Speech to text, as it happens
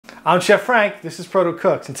I'm Chef Frank, this is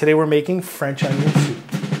Protocooks, and today we're making French onion soup.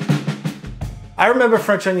 I remember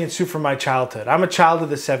French onion soup from my childhood. I'm a child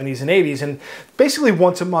of the 70s and 80s, and basically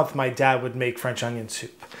once a month my dad would make French onion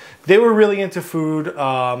soup. They were really into food.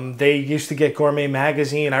 They used to get Gourmet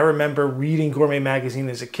Magazine. I remember reading Gourmet Magazine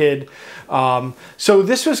as a kid. So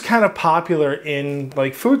this was kind of popular in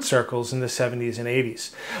like food circles in the 70s and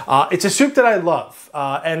 80s. It's a soup that I love,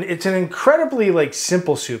 and it's an incredibly like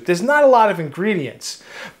simple soup. There's not a lot of ingredients,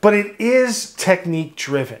 but it is technique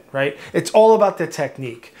driven, right? It's all about the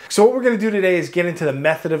technique. So what we're gonna do today is get into the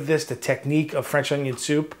method of this, the technique of French onion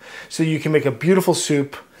soup, so you can make a beautiful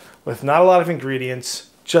soup with not a lot of ingredients,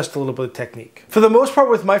 just a little bit of technique. For the most part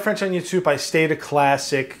with my French onion soup, I stayed a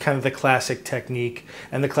classic, kind of the classic technique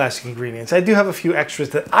and the classic ingredients. I do have a few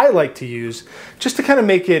extras that I like to use just to kind of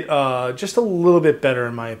make it just a little bit better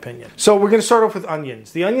in my opinion. So we're gonna start off with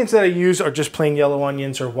onions. The onions that I use are just plain yellow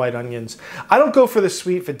onions or white onions. I don't go for the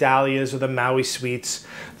sweet Vidalias or the Maui sweets.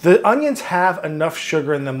 The onions have enough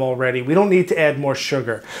sugar in them already. We don't need to add more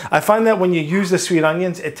sugar. I find that when you use the sweet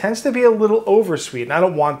onions, it tends to be a little over sweet, and I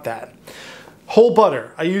don't want that. Whole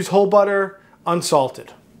butter. I use whole butter,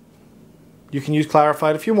 unsalted. You can use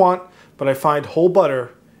clarified if you want, but I find whole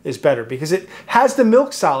butter is better because it has the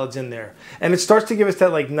milk solids in there, and it starts to give us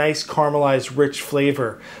that like nice caramelized rich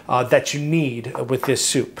flavor that you need with this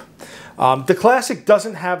soup. The classic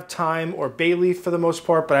doesn't have thyme or bay leaf for the most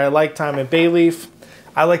part, but I like thyme and bay leaf.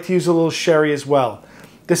 I like to use a little sherry as well.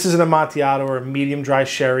 This is an Amontillado or a medium dry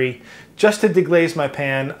sherry just to deglaze my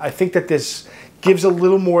pan. I think that this gives a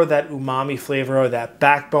little more of that umami flavor or that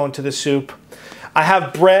backbone to the soup. I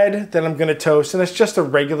have bread that I'm gonna toast, and it's just a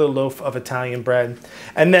regular loaf of Italian bread.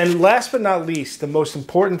 And then last but not least, the most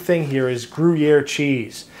important thing here is Gruyere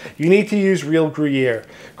cheese. You need to use real Gruyere.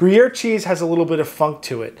 Gruyere cheese has a little bit of funk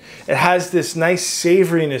to it. It has this nice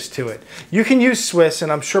savoriness to it. You can use Swiss,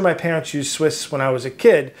 and I'm sure my parents used Swiss when I was a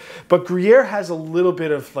kid, but Gruyere has a little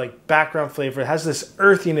bit of like background flavor. It has this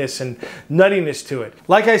earthiness and nuttiness to it.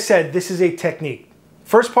 Like I said, this is a technique.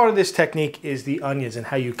 First part of this technique is the onions and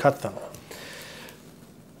how you cut them.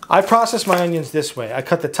 I process my onions this way. I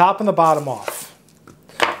cut the top and the bottom off.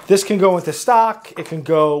 This can go into stock. It can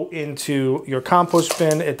go into your compost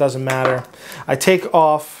bin. It doesn't matter. I take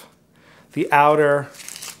off the outer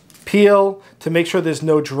peel to make sure there's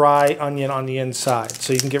no dry onion on the inside,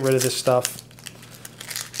 so you can get rid of this stuff.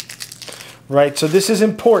 Right, so this is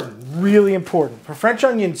important, really important. For French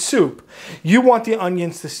onion soup, you want the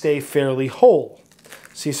onions to stay fairly whole.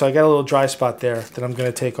 See, so I got a little dry spot there that I'm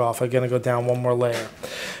gonna take off. I'm gonna go down one more layer.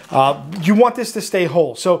 You want this to stay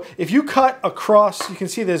whole. So if you cut across, you can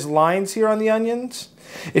see there's lines here on the onions.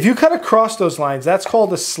 If you cut across those lines, that's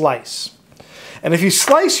called a slice. And if you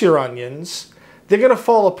slice your onions, they're gonna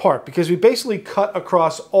fall apart because we basically cut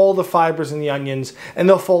across all the fibers in the onions and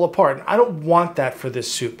they'll fall apart. And I don't want that for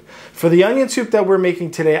this soup. For the onion soup that we're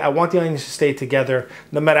making today, I want the onions to stay together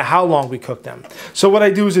no matter how long we cook them. So what I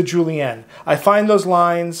do is a julienne. I find those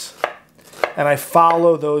lines and I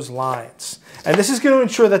follow those lines. And this is gonna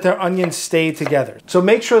ensure that their onions stay together. So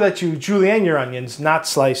make sure that you julienne your onions, not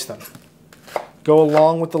slice them. Go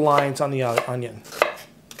along with the lines on the onion.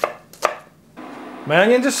 My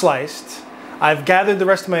onions are sliced. I've gathered the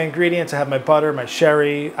rest of my ingredients. I have my butter, my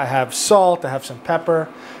sherry, I have salt, I have some pepper,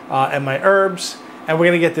 and my herbs, and we're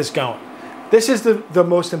gonna get this going. This is the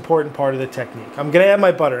most important part of the technique. I'm gonna add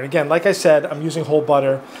my butter. And again, like I said, I'm using whole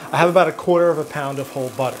butter. I have about 1/4 pound of whole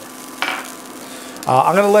butter.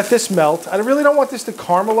 I'm gonna let this melt. I really don't want this to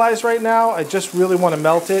caramelize right now. I just really wanna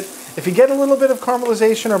melt it. If you get a little bit of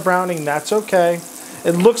caramelization or browning, that's okay.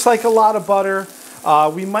 It looks like a lot of butter.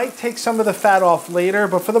 We might take some of the fat off later,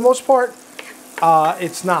 but for the most part,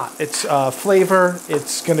 it's not. It's flavor.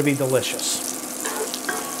 It's going to be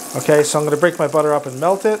delicious. Okay, so I'm going to break my butter up and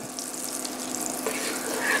melt it.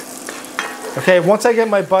 Okay, once I get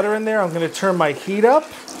my butter in there, I'm going to turn my heat up.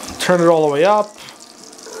 Turn it all the way up.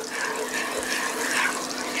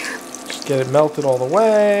 Just get it melted all the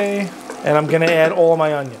way. And I'm going to add all of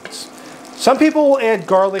my onions. Some people will add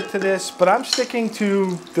garlic to this, but I'm sticking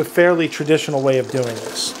to the fairly traditional way of doing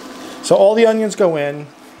this. So all the onions go in.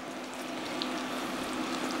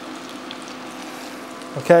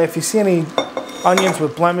 Okay, if you see any onions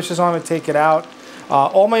with blemishes on it, take it out.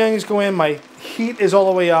 All my onions go in, my heat is all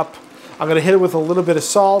the way up. I'm gonna hit it with a little bit of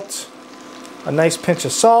salt, a nice pinch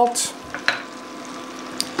of salt.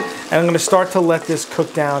 And I'm gonna start to let this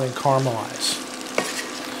cook down and caramelize.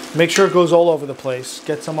 Make sure it goes all over the place.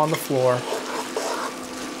 Get some on the floor.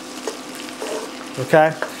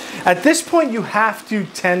 Okay? At this point, you have to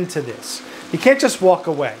tend to this. You can't just walk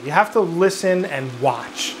away. You have to listen and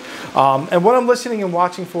watch. And what I'm listening and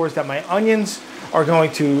watching for is that my onions are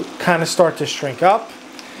going to kind of start to shrink up.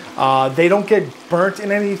 They don't get burnt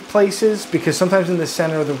in any places because sometimes in the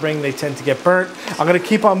center of the ring they tend to get burnt. I'm going to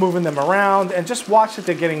keep on moving them around and just watch that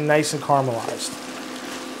they're getting nice and caramelized.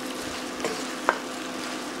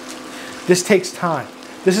 This takes time.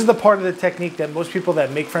 This is the part of the technique that most people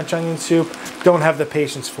that make French onion soup don't have the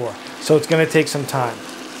patience for. So it's going to take some time.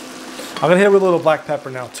 I'm going to hit it with a little black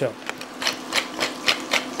pepper now too.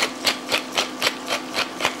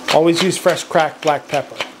 Always use fresh cracked black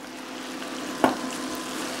pepper.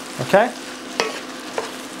 Okay?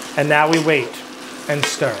 And now we wait and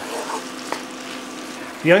stir.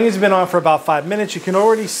 The onion's been on for about 5 minutes. You can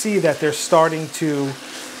already see that they're starting to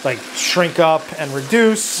like shrink up and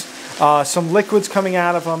reduce. Some liquids coming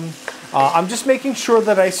out of them. I'm just making sure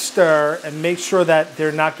that I stir and make sure that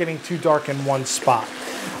they're not getting too dark in one spot.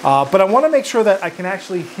 But I want to make sure that I can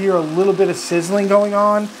actually hear a little bit of sizzling going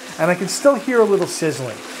on, and I can still hear a little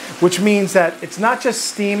sizzling, which means that it's not just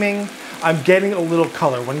steaming, I'm getting a little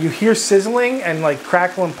color. When you hear sizzling and like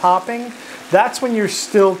crackle and popping, that's when you're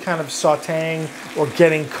still kind of sauteing or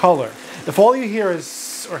getting color. If all you hear is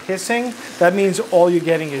or hissing, that means all you're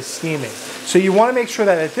getting is steaming. So you want to make sure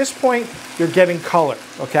that at this point you're getting color,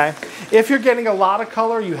 okay? If you're getting a lot of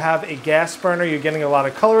color, you have a gas burner, you're getting a lot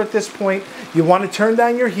of color at this point, you want to turn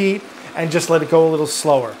down your heat and just let it go a little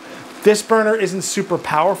slower. This burner isn't super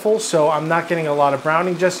powerful, so I'm not getting a lot of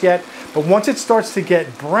browning just yet, but once it starts to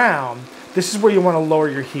get brown, this is where you want to lower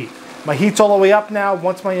your heat. My heat's all the way up now.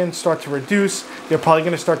 Once my onions start to reduce, they're probably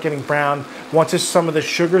going to start getting brown. Once some of the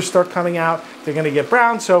sugars start coming out, they're going to get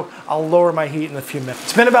brown, so I'll lower my heat in a few minutes.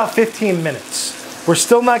 It's been about 15 minutes. We're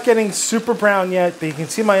still not getting super brown yet, but you can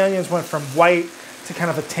see my onions went from white to kind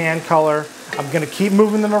of a tan color. I'm going to keep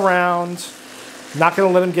moving them around. Not going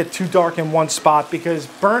to let them get too dark in one spot because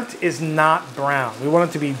burnt is not brown. We want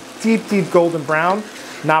it to be deep, deep golden brown,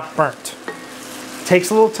 not burnt. Takes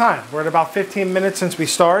a little time. We're at about 15 minutes since we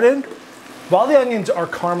started. While the onions are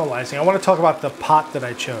caramelizing, I want to talk about the pot that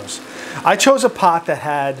I chose. I chose a pot that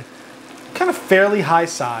had kind of fairly high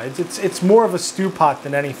sides. It's more of a stew pot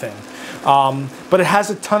than anything, but it has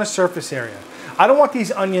a ton of surface area. I don't want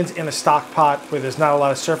these onions in a stock pot where there's not a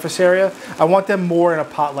lot of surface area. I want them more in a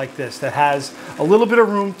pot like this that has a little bit of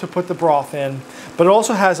room to put the broth in, but it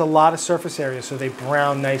also has a lot of surface area so they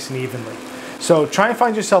brown nice and evenly. So try and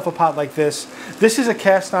find yourself a pot like this. This is a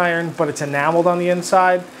cast iron, but it's enameled on the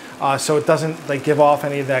inside, so it doesn't like give off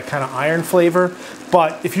any of that kind of iron flavor.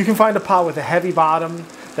 But if you can find a pot with a heavy bottom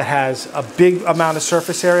that has a big amount of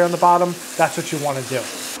surface area on the bottom, that's what you want to do.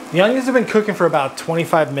 The onions have been cooking for about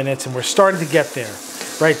 25 minutes and we're starting to get there,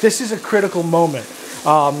 right? This is a critical moment.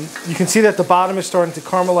 You can see that the bottom is starting to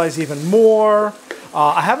caramelize even more.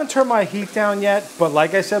 I haven't turned my heat down yet, but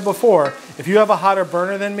like I said before, if you have a hotter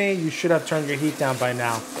burner than me, you should have turned your heat down by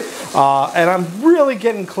now. And I'm really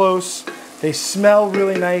getting close. They smell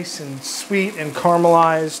really nice and sweet and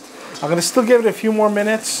caramelized. I'm gonna still give it a few more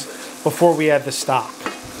minutes before we add the stock.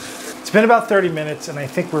 It's been about 30 minutes and I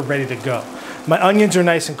think we're ready to go. My onions are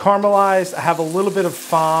nice and caramelized. I have a little bit of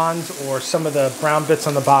fond or some of the brown bits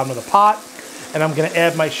on the bottom of the pot, and I'm gonna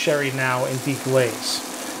add my sherry now and deglaze.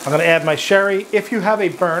 I'm going to add my sherry. If you have a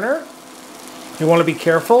burner, you want to be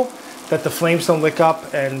careful that the flames don't lick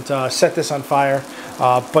up and set this on fire.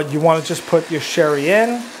 But you want to just put your sherry in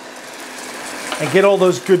and get all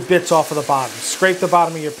those good bits off of the bottom. Scrape the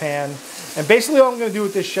bottom of your pan. And basically all I'm going to do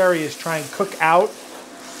with this sherry is try and cook out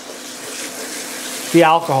the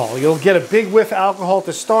alcohol. You'll get a big whiff of alcohol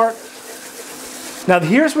to start. Now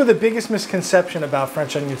here's where the biggest misconception about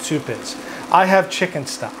French onion soup is. I have chicken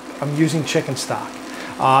stock. I'm using chicken stock.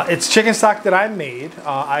 It's chicken stock that I made.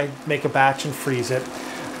 I make a batch and freeze it.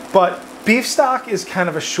 But beef stock is kind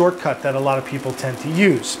of a shortcut that a lot of people tend to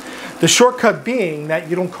use. The shortcut being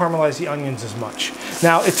that you don't caramelize the onions as much.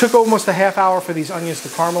 Now, it took almost a half hour for these onions to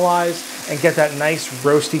caramelize and get that nice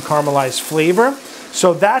roasty caramelized flavor.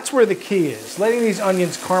 So that's where the key is, letting these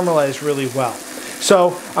onions caramelize really well.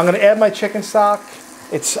 So I'm going to add my chicken stock.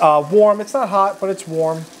 It's warm. It's not hot, but it's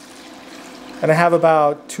warm. And I have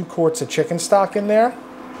about 2 quarts of chicken stock in there.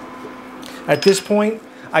 At this point,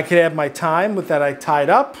 I could add my thyme that I tied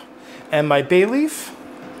up and my bay leaf.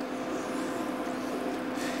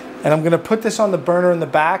 And I'm going to put this on the burner in the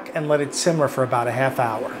back and let it simmer for about a half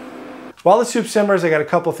hour. While the soup simmers, I got a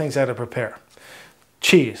couple things I got to prepare.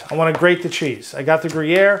 Cheese. I want to grate the cheese. I got the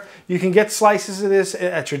gruyere. You can get slices of this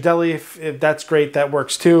at your deli if that's great. That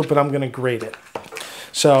works too, but I'm going to grate it.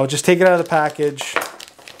 So just take it out of the package.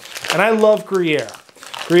 And I love gruyere.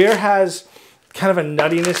 Gruyere has kind of a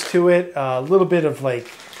nuttiness to it, a little bit of like,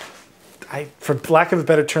 for lack of a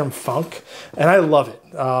better term, funk, and I love it.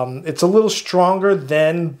 It's a little stronger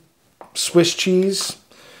than Swiss cheese.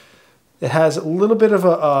 It has a little bit of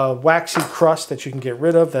a waxy crust that you can get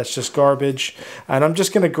rid of. That's just garbage. And I'm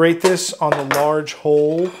just going to grate this on the large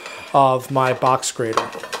hole of my box grater.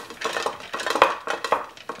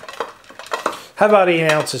 Have about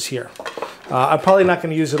 8 ounces here. I'm probably not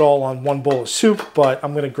going to use it all on one bowl of soup, but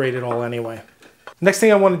I'm going to grate it all anyway. Next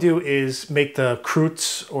thing I want to do is make the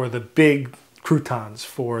croûtes, or the big croutons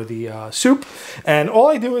for the soup. And all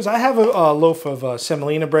I do is I have a loaf of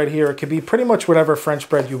semolina bread here. It could be pretty much whatever French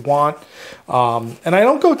bread you want. And I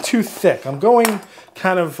don't go too thick. I'm going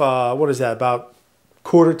kind of, what is that, about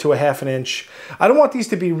 1/4 to 1/2 inch. I don't want these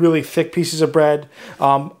to be really thick pieces of bread.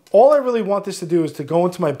 All I really want this to do is to go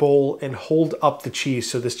into my bowl and hold up the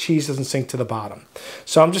cheese so this cheese doesn't sink to the bottom.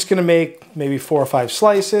 So I'm just going to make maybe 4 or 5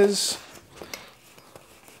 slices.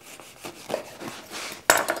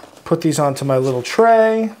 Put these onto my little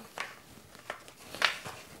tray.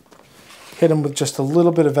 Hit them with just a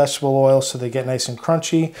little bit of vegetable oil so they get nice and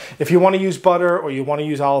crunchy. If you want to use butter or you want to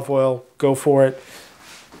use olive oil, go for it.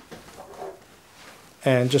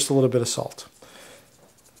 And just a little bit of salt.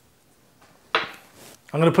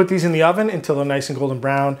 I'm going to put these in the oven until they're nice and golden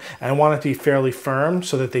brown, and I want it to be fairly firm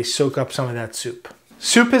so that they soak up some of that soup.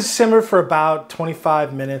 Soup is simmered for about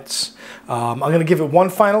 25 minutes. I'm going to give it one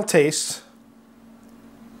final taste.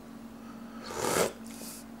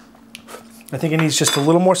 I think it needs just a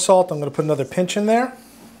little more salt. I'm going to put another pinch in there.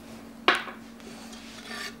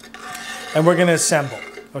 And we're going to assemble.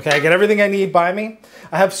 Okay, I got everything I need by me.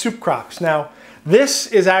 I have soup crocks. Now, this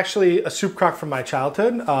is actually a soup crock from my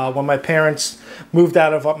childhood. When my parents moved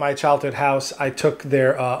out of my childhood house, I took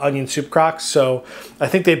their onion soup crocks. So I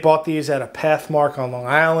think they bought these at a Pathmark on Long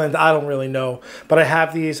Island. I don't really know, but I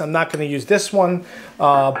have these. I'm not going to use this one,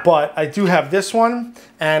 but I do have this one.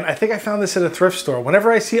 And I think I found this at a thrift store.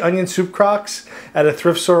 Whenever I see onion soup crocks at a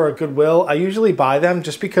thrift store or Goodwill, I usually buy them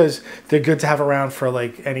just because they're good to have around for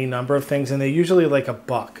like any number of things. And they're usually like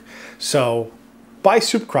 $1. So buy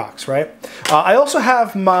soup crocks, right? I also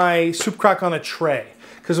have my soup crock on a tray,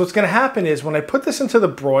 because what's going to happen is when I put this into the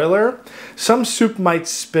broiler, some soup might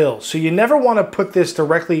spill. So you never want to put this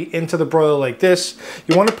directly into the broiler like this.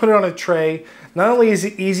 You want to put it on a tray. Not only is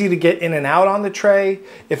it easy to get in and out on the tray,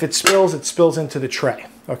 if it spills into the tray.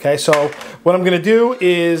 Okay, so what I'm going to do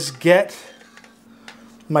is get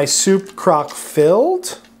my soup crock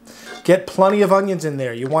filled. Get plenty of onions in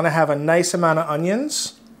there. You want to have a nice amount of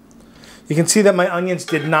onions. You can see that my onions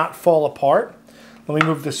did not fall apart. Let me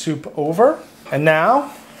move the soup over. And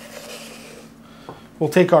now we'll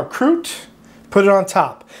take our croûte, put it on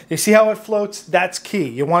top. You see how it floats? That's key.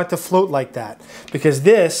 You want it to float like that, because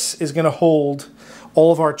this is going to hold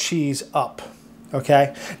all of our cheese up.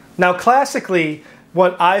 Okay? Now, classically,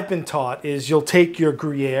 what I've been taught is you'll take your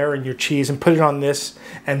gruyere and your cheese and put it on this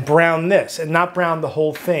and brown this, and not brown the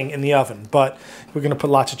whole thing in the oven, but we're going to put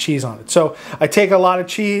lots of cheese on it. So I take a lot of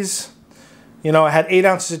cheese. You know, I had 8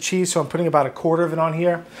 ounces of cheese, so I'm putting about 1/4 of it on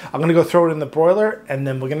here. I'm going to go throw it in the broiler, and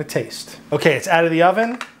then we're going to taste. Okay, it's out of the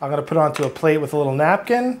oven. I'm going to put it onto a plate with a little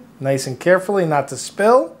napkin, nice and carefully, not to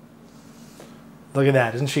spill. Look at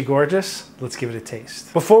that. Isn't she gorgeous? Let's give it a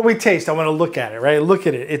taste. Before we taste, I want to look at it, right? Look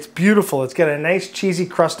at it. It's beautiful. It's got a nice cheesy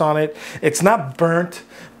crust on it. It's not burnt,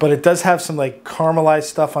 but it does have some like caramelized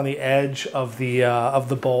stuff on the edge of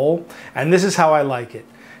the bowl. And this is how I like it.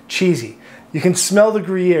 Cheesy. You can smell the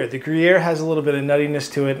gruyere. The gruyere has a little bit of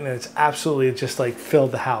nuttiness to it, and it's absolutely just like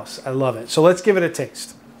filled the house. I love it. So let's give it a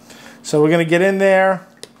taste. So we're going to get in there,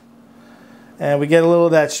 and we get a little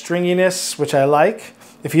of that stringiness, which I like.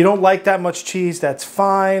 If you don't like that much cheese, that's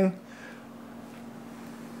fine.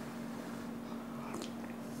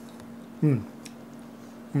 The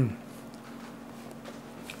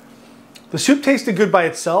soup tasted good by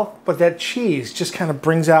itself, but that cheese just kind of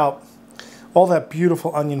brings out all that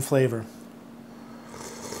beautiful onion flavor.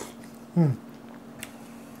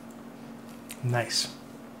 Nice.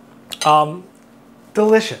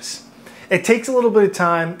 Delicious. It takes a little bit of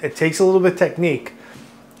time. It takes a little bit of technique.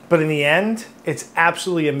 But in the end, it's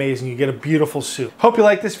absolutely amazing. You get a beautiful soup. Hope you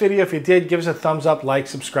liked this video. If you did, give us a thumbs up, like,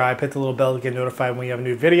 subscribe, hit the little bell to get notified when we have a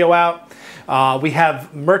new video out. We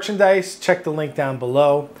have merchandise. Check the link down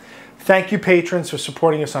below. Thank you, patrons, for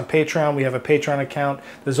supporting us on Patreon. We have a Patreon account.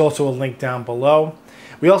 There's also a link down below.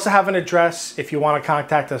 We also have an address if you want to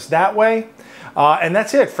contact us that way. And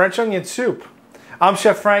that's it, French onion soup. I'm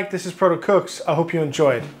Chef Frank. This is Protocooks. I hope you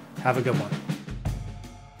enjoyed. Have a good one.